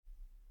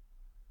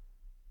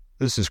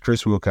This is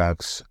Chris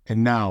Wilcox,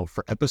 and now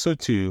for episode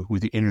 2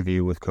 with the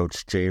interview with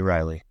Coach Jay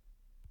Riley.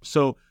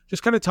 So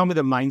just kind of tell me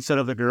the mindset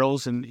of the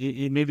girls and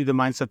maybe the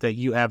mindset that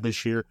you have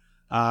this year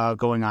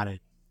going on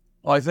it.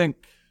 Well, I think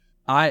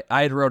I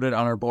had wrote it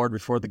on our board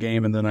before the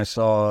game, and then I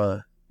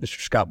saw Mr.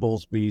 Scott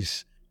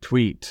Bowlesby's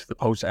tweet, the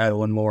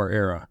post-Adeline Moore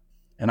era.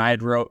 And I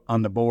had wrote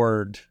on the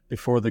board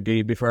before the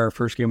game, before our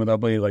first game with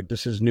Ubley, like,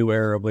 this is new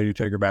era of Lady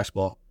Tiger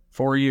basketball.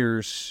 4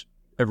 years,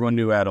 everyone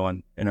knew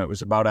Adeline, and it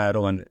was about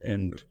Adeline,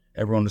 and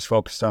everyone was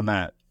focused on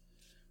that.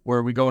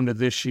 Where we go into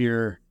this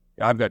year,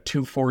 I've got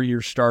 2 4-year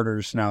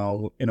starters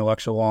now in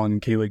Alexa Long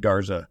and Kaylee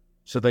Garza.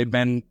 So they've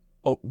been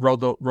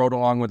rode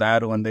along with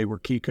Adeline. They were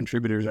key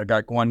contributors. I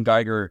got Gwen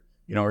Geiger,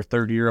 her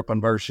 3rd year up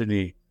on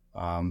varsity.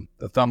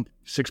 The Thumb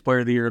 6th Player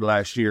of the Year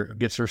last year,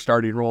 gets her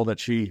starting role that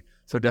she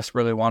so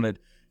desperately wanted.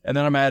 And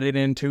then I'm adding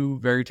in 2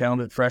 very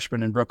talented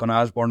freshmen in Brooklyn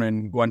Osborne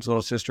and Gwen's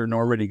little sister,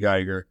 Norwoody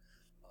Geiger.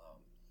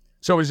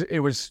 So it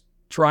was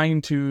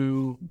trying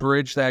to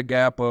bridge that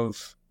gap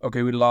of,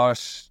 okay, we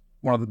lost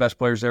one of the best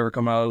players ever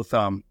come out of the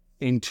Thumb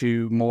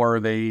into more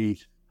of a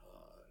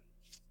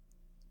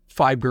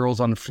 5 girls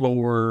on the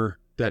floor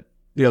that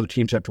the other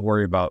teams have to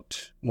worry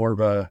about, more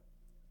of a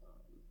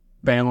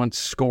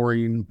balanced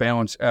scoring,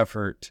 balanced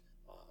effort,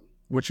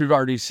 which we've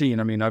already seen.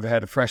 I mean, I've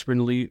had a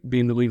freshman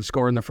being the lead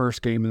scorer in the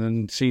first game and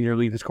then senior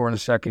lead scorer in the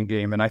second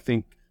game. And I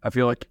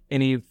feel like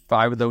any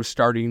 5 of those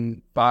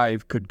starting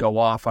 5 could go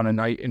off on a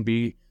night and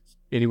be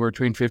anywhere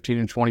between 15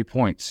 and 20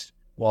 points,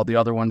 while the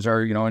other ones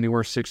are,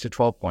 anywhere 6 to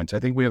 12 points. I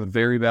think we have a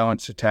very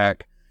balanced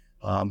attack.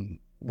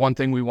 One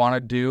thing we want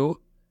to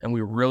do, and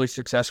we were really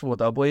successful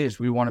with Ubley, is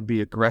we want to be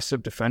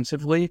aggressive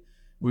defensively.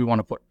 We want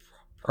to put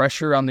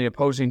pressure on the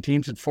opposing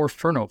teams and force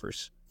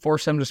turnovers,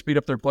 force them to speed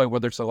up their play,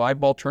 whether it's a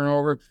live ball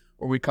turnover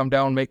or we come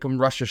down and make them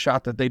rush a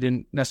shot that they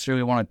didn't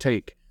necessarily want to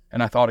take.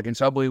 And I thought against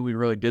Ubley, we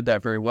really did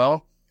that very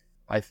well.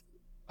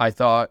 I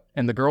thought,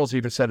 and the girls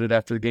even said it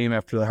after the game,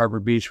 after the Harbor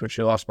Beach, which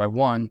they lost by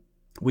 1,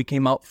 we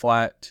came out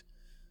flat,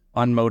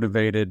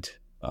 unmotivated,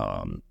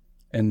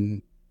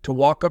 and to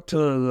walk up to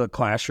the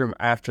classroom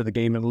after the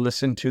game and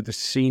listen to the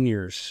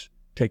seniors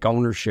take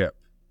ownership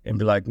and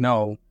be like,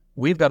 no,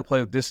 we've got to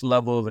play with this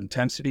level of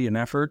intensity and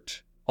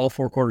effort all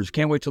 4 quarters.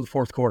 Can't wait till the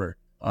 4th quarter.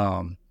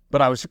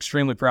 But I was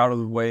extremely proud of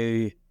the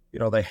way,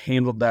 they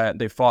handled that.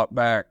 They fought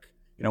back.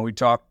 We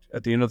talked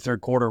at the end of the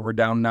 3rd quarter, we're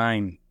down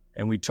 9,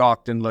 and we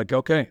talked and like,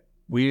 okay,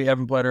 we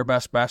haven't played our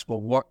best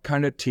basketball. What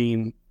kind of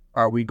team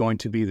are we going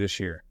to be this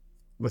year?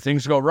 When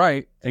things go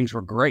right, things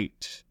were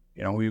great.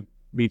 We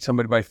beat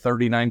somebody by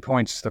 39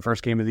 points the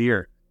first game of the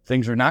year.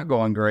 Things are not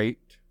going great.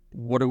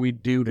 What do we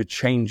do to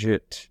change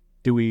it?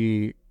 Do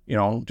we,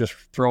 just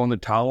throw in the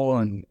towel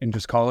and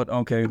just call it,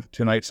 okay,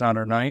 tonight's not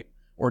our night?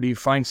 Or do you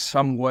find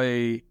some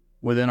way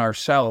within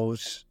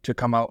ourselves to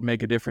come out and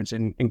make a difference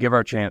and give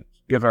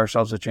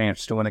ourselves a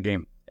chance to win a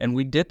game? And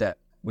we did that.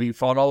 We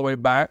fought all the way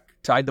back,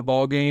 tied the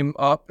ball game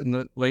up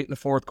late in the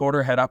 4th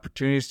quarter, had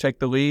opportunities to take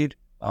the lead.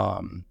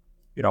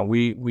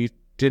 We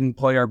didn't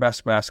play our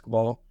best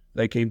basketball.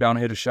 They came down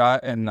and hit a shot,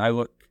 and I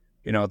look,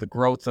 the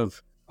growth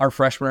of our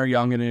freshmen are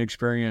young and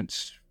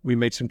inexperienced. We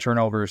made some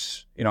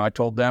turnovers. I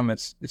told them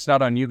it's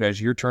not on you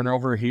guys. Your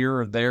turnover here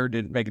or there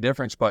didn't make a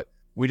difference, but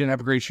we didn't have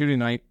a great shooting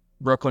night.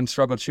 Brooklyn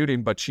struggled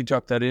shooting, but she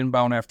took that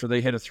inbound after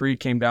they hit a 3,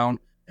 came down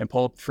and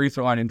pulled up the free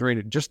throw line and drained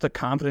it. Just the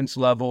confidence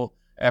level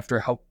after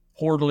how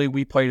poorly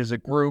we played as a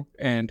group,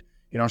 and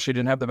she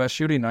didn't have the best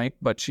shooting night,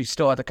 but she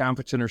still had the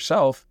confidence in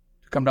herself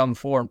to come down the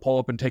floor and pull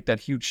up and take that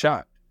huge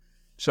shot.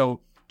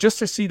 So just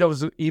to see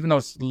those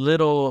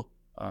little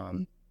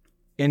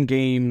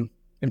in-game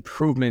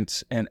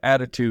improvements and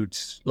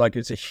attitudes, like,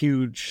 it's a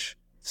huge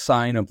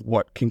sign of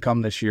what can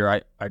come this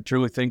year. I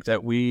truly think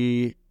that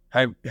we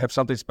have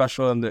something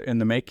special in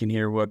the making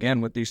here.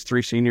 Again, with these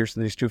 3 seniors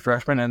and these 2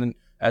 freshmen, and then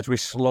as we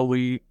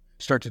slowly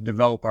start to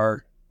develop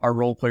our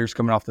role players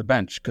coming off the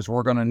bench, because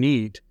we're going to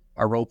need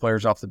our role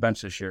players off the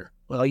bench this year.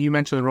 Well, you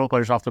mentioned the role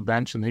players off the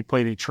bench, and they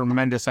played a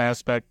tremendous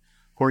aspect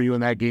for you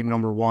in that game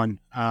number 1.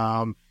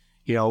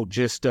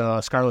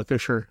 Scarlett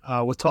Fisher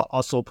would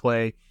also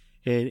play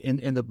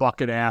in the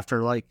bucket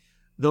after. Like,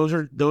 those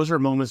are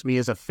moments me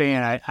as a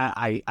fan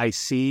I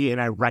see and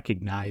I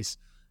recognize.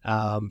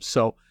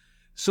 So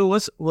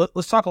let's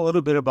talk a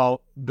little bit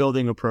about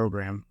building a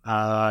program.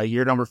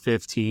 Year number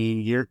 15,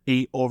 year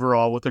 8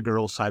 overall with the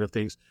girls side of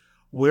things.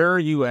 Where are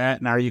you at,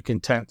 and are you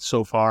content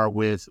so far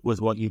with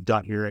what you've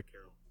done here at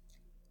Carroll?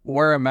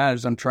 Where I'm at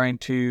is I'm trying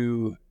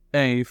to,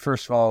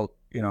 first of all,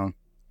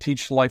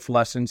 teach life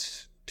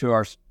lessons to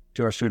our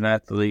student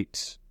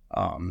athletes.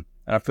 And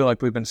I feel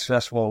like we've been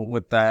successful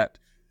with that.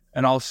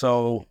 And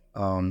also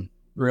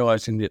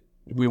realizing that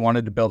we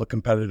wanted to build a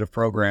competitive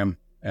program.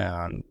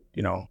 And,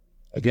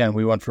 again,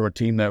 we went from a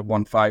team that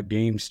won 5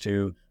 games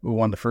to we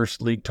won the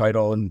first league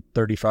title in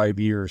 35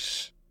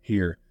 years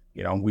here.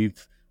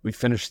 We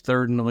finished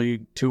 3rd in the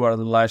league 2 out of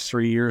the last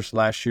 3 years.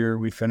 Last year,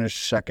 we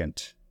finished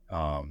 2nd.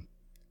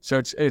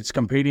 So it's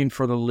competing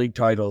for the league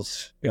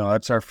titles.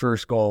 That's our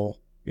first goal.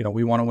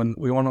 We want to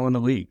win the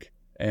league.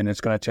 And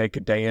it's going to take a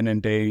day in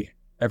and day,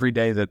 every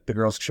day that the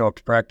girls show up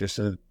to practice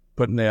to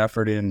putting the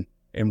effort in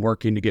and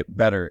working to get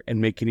better and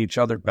making each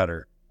other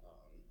better.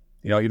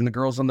 Even the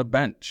girls on the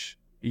bench.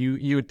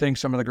 You would think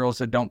some of the girls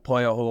that don't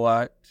play a whole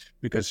lot,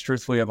 because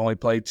truthfully I've only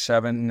played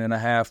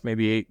 7.5,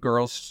 maybe 8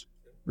 girls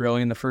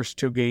really in the first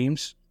 2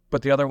 games.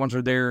 But the other ones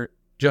are there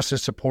just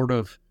as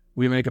supportive.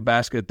 We make a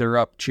basket, they're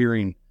up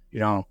cheering.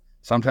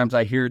 Sometimes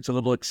I hear it's a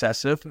little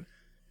excessive.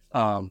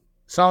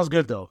 Sounds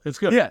good though. It's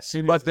good. Yes,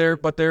 but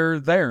they're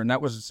there, and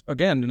that was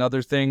again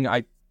another thing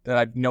that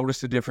I've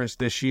noticed a difference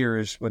this year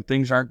is when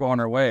things aren't going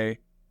our way.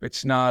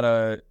 It's not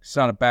a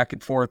back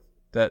and forth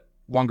that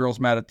one girl's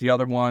mad at the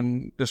other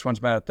one, this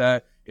one's mad at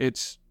that.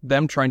 It's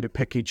them trying to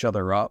pick each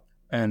other up,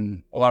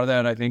 and a lot of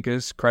that I think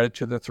is credit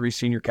to the 3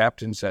 senior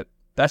captains.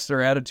 That's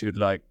their attitude.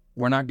 Like,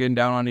 we're not getting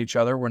down on each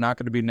other. We're not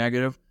going to be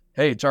negative.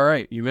 Hey, it's all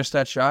right. You missed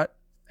that shot.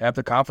 Have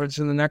the confidence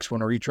in the next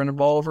one. Are you turning the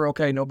ball over?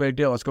 Okay, no big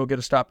deal. Let's go get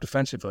a stop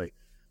defensively.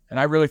 And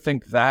I really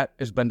think that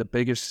has been the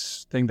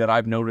biggest thing that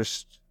I've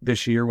noticed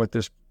this year with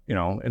this,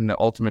 and the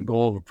ultimate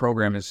goal of a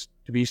program is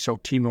to be so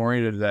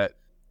team-oriented that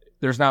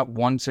there's not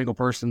one single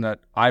person that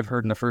I've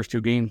heard in the first 2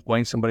 games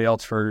blame somebody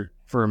else for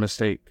a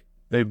mistake.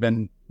 They've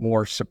been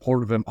more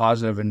supportive and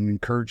positive and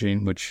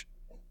encouraging, which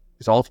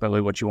is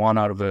ultimately what you want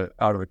out of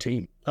a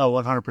team. Oh,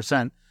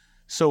 100%.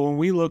 So when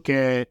we look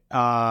at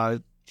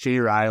Jay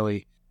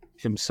Riley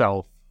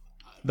himself,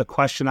 the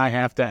question I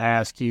have to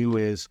ask you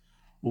is,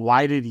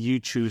 why did you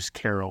choose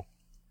Carroll?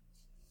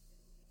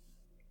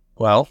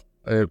 Well,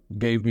 it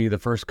gave me the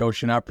first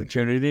coaching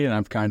opportunity, and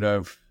I've kind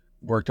of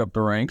worked up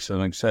the ranks. And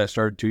like I said, I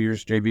started 2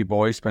 years JV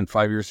boys, spent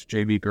 5 years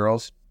JV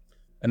girls.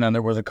 And then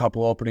there was a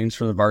couple openings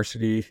for the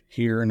varsity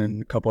here and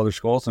in a couple other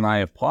schools, and I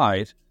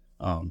applied.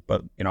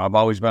 But, I've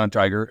always been a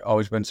Tiger,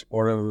 always been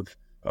supportive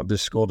of the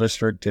school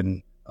district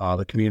and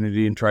the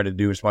community, and try to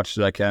do as much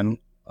as I can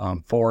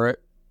for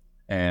it.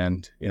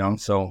 And,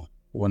 so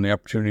when the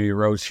opportunity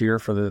arose here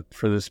for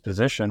this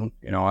position,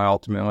 I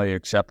ultimately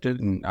accepted,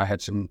 and I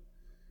had some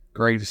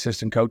great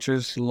assistant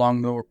coaches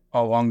along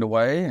the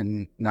way,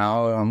 and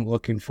now I'm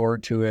looking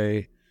forward to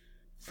a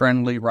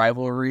friendly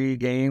rivalry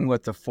game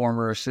with the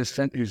former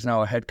assistant who's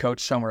now a head coach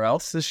somewhere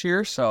else this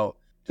year. So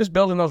just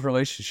building those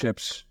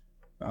relationships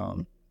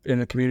in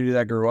the community that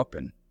I grew up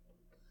in.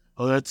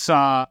 Well, that's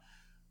a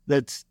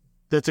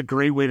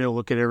great way to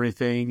look at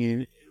everything,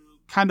 and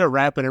kind of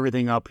wrapping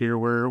everything up here.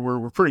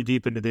 We're pretty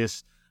deep into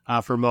this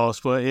for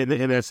most, but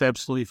and that's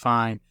absolutely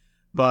fine.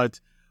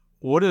 But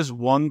what is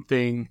one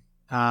thing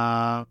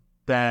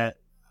that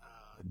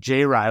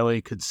Jay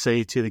Riley could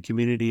say to the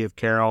community of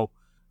Carroll,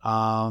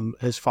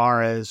 as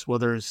far as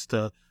whether it's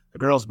the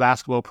girls'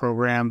 basketball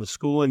program, the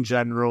school in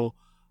general,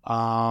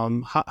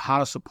 how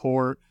to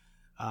support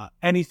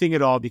anything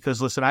at all?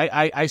 Because listen,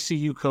 I see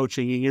you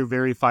coaching, and you're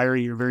very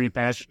fiery, you're very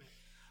passionate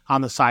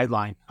on the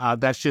sideline.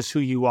 That's just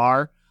who you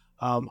are.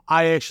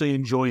 I actually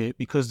enjoy it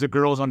because the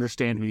girls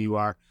understand who you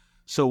are.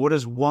 So what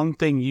is one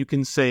thing you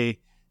can say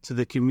to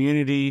the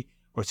community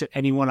or to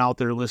anyone out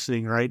there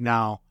listening right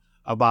now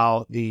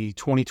about the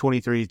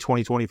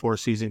 2023-2024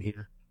 season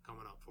here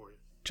coming up for you?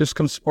 Just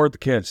come support the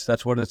kids.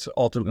 That's what it's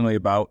ultimately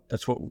about.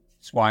 That's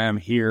why I'm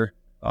here.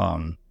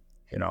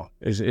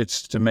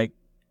 It's to make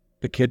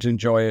the kids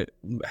enjoy it,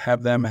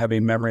 have them have a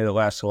memory that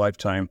lasts a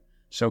lifetime.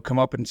 So come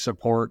up and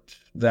support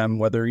them,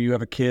 whether you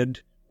have a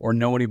kid or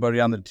know anybody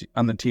on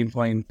the team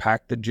playing.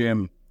 Pack the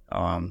gym.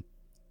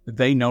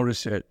 They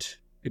notice it.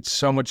 It's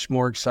so much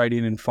more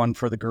exciting and fun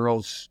for the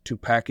girls to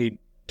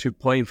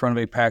play in front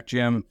of a packed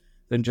gym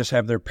than just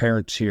have their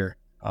parents here.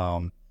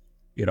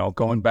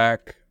 Going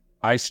back,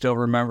 I still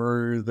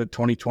remember the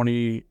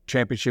 2020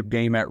 championship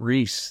game at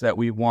Reese that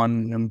we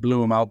won and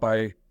blew them out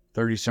by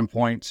 30-some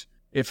points.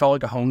 It felt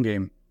like a home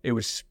game.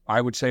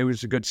 I would say it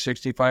was a good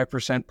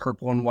 65%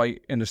 purple and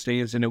white in the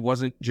stands, and it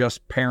wasn't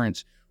just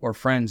parents or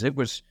friends. It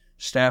was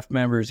staff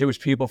members. It was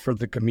people from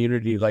the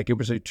community. Like, it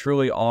was a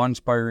truly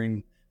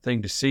awe-inspiring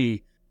thing to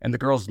see, and the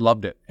girls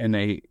loved it. And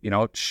they,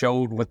 it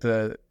showed with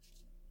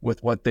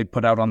what they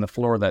put out on the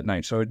floor that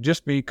night. So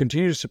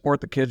continue to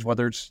support the kids,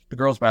 whether it's the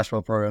girls'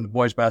 basketball program, the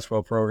boys'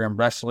 basketball program,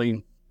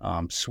 wrestling,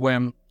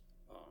 swim,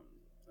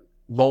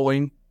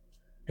 bowling.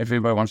 If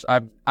anybody wants,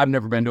 I've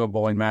never been to a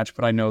bowling match,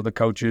 but I know the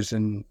coaches,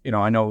 and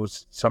I know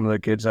some of the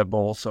kids that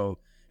bowl. So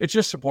it's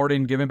just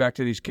supporting, giving back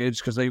to these kids,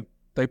 because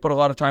they put a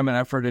lot of time and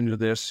effort into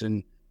this,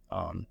 and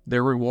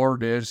their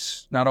reward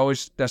is not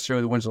always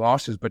necessarily the wins and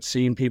losses, but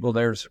seeing people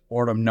there to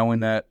support them, knowing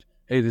that,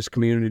 hey, this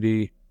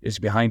community is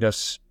behind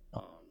us.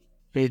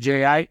 Hey,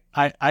 Jay,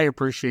 I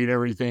appreciate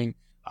everything.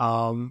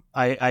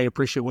 I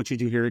appreciate what you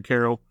do here at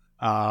Carroll.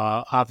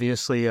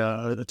 Obviously,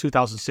 a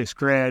 2006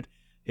 grad,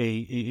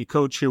 a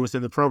coach here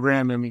within the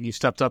program. I mean, you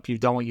stepped up.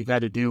 You've done what you've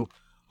had to do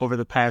over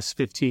the past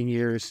 15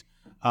 years,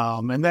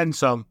 and then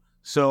some.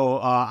 So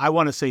I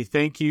want to say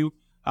thank you.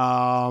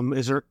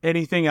 Is there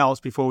anything else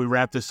before we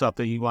wrap this up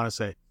that you want to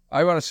say?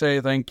 I want to say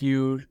thank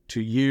you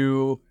to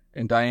you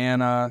and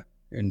Diana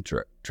and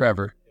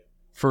Trevor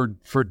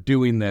for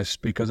doing this,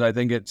 because I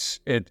think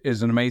it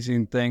is an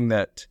amazing thing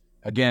that,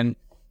 again,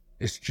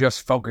 it's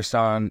just focused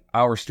on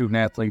our student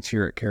athletes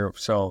here at Carroll.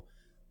 So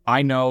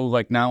I know,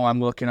 like, now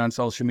I'm looking on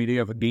social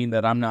media of a game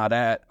that I'm not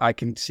at. I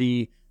can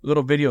see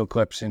little video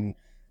clips and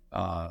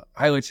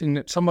highlights,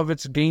 and some of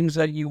it's games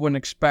that you wouldn't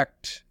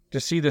expect to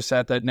see this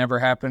at that never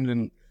happened.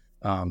 And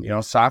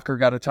soccer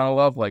got a ton of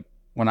love. Like,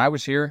 when I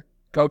was here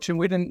coaching,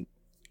 we didn't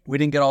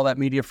get all that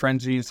media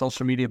frenzy and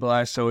social media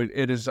blast. So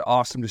it is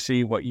awesome to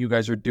see what you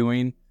guys are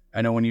doing.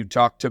 I know when you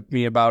talked to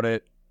me about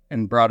it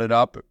and brought it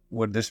up,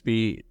 would this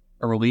be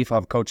a relief? I'll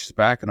have coaches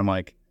back, and I'm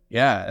like,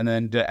 yeah. And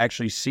then to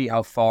actually see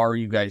how far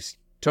you guys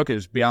took it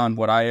is beyond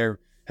what I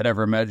had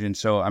ever imagined.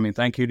 So, I mean,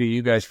 thank you to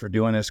you guys for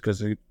doing this,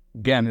 because,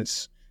 again,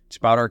 it's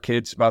about our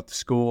kids, about the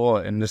school,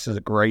 and this is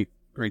a great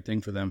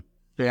thing for them.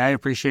 Yeah, I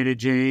appreciate it,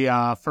 Jay.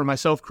 For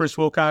myself, Chris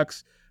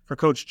Wilcox, for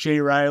Coach Jay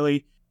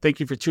Riley,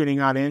 thank you for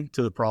tuning on in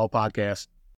to the Pro Podcast.